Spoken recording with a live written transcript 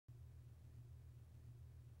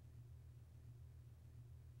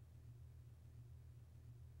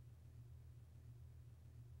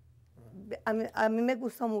A mí me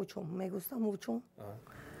gusta mucho,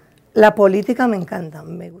 La política me encanta,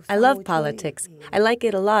 me gusta I love mucho politics. I like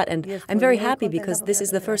it a lot, and I'm very happy because this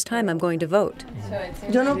is the first time I'm going to vote.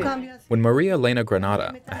 Yo no cambio así. When Maria Elena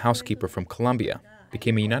Granada, a housekeeper from Colombia,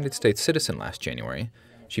 became a United States citizen last January,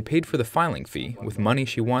 she paid for the filing fee with money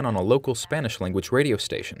she won on a local Spanish-language radio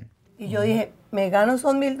station. Y yo dije, me gano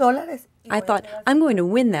esos $1,000. I thought, I'm going to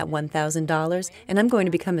win that $1,000, and I'm going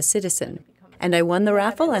to become a citizen. And I won the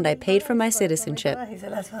raffle, and I paid for my citizenship.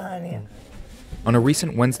 On a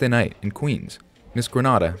recent Wednesday night in Queens, Ms.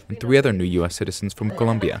 Granada and 3 other new U.S. citizens from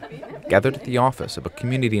Colombia gathered at the office of a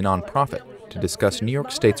community nonprofit to discuss New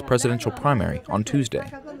York State's presidential primary on Tuesday.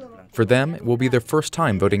 For them, it will be their first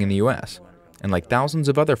time voting in the U.S., and like thousands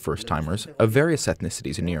of other first-timers of various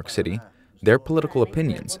ethnicities in New York City, their political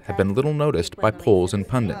opinions have been little noticed by polls and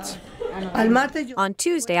pundits. On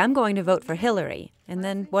Tuesday, I'm going to vote for Hillary, and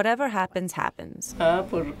then whatever happens, happens.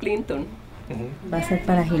 Por Clinton.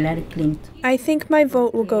 I think my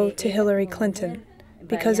vote will go to Hillary Clinton,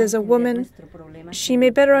 because as a woman, she may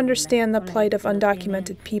better understand the plight of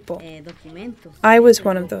undocumented people. I was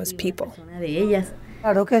one of those people.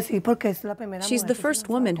 She's the first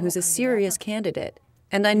woman who's a serious candidate,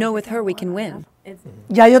 and I know with her we can win.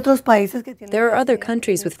 There are other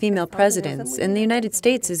countries with female presidents, and the United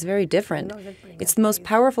States is very different. It's the most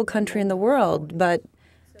powerful country in the world, but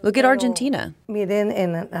look at Argentina.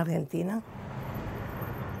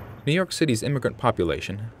 New York City's immigrant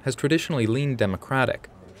population has traditionally leaned Democratic,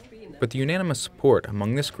 but the unanimous support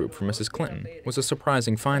among this group for Mrs. Clinton was a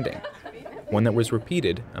surprising finding, one that was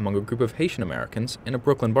repeated among a group of Haitian Americans in a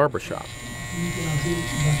Brooklyn barbershop.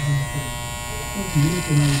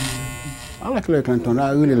 I like Hillary Clinton.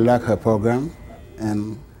 I really like her program,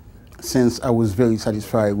 and since I was very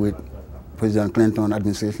satisfied with President Clinton's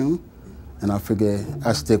administration, and I figure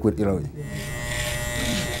I'll stick with Hillary.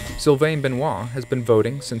 Sylvain Benoit has been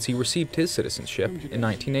voting since he received his citizenship in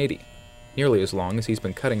 1980, nearly as long as he's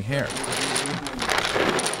been cutting hair.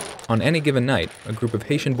 On any given night, a group of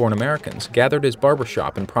Haitian-born Americans gathered at his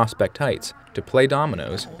barbershop in Prospect Heights to play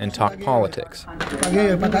dominoes and talk politics.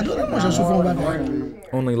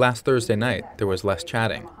 Only last Thursday night, there was less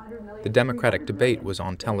chatting. The Democratic debate was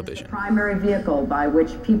on television. Primary vehicle by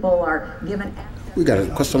which people are given. We got a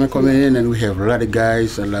customer coming in, and we have a lot of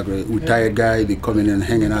guys, like a retired guy, they coming in and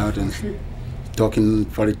hanging out and talking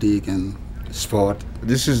politics and sport.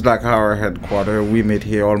 This is like our headquarters. We meet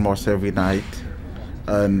here almost every night,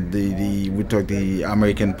 and we talk the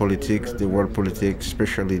American politics, the world politics,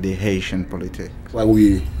 especially the Haitian politics. Well,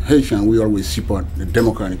 we Haitian, we always support the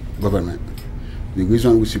Democratic government. The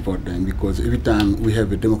reason we support them, because every time we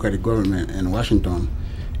have a Democratic government in Washington,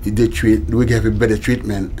 we have a better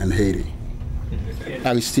treatment in Haiti.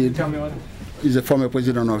 Aristide is the former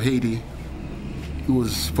president of Haiti. He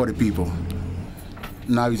was for the people.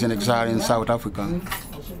 Now he's in exile in South Africa.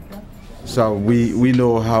 So we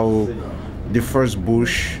know how the first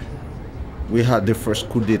Bush, we had the first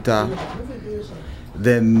coup d'etat.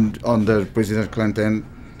 Then under President Clinton,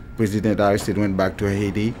 President Aristide went back to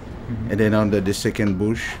Haiti. And then under the second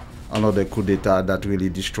Bush, another coup d'etat that really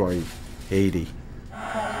destroyed Haiti.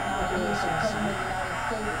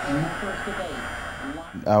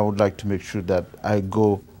 I would like to make sure that I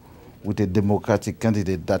go with a Democratic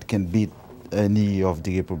candidate that can beat any of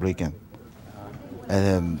the Republicans.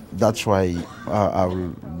 And that's why I will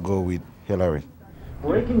go with Hillary.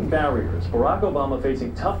 Breaking barriers. Barack Obama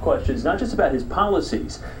facing tough questions, not just about his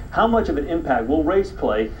policies. How much of an impact will race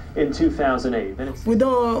play in 2008? We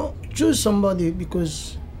don't choose somebody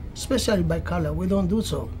because, especially by color, we don't do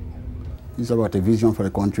so. It's about a vision for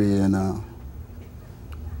the country and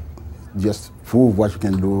just prove what you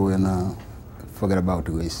can do and forget about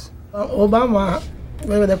the race. Obama,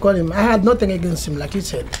 whatever they call him, I had nothing against him, like he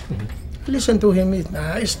said. Listen to him,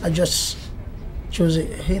 I just chose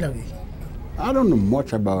Hillary. I don't know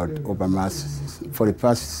much about Obama.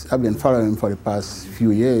 I've been following him for the past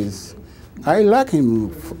few years. I like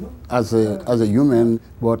him as a human,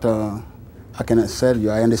 but I cannot tell you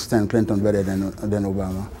I understand Clinton better than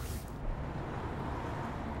Obama.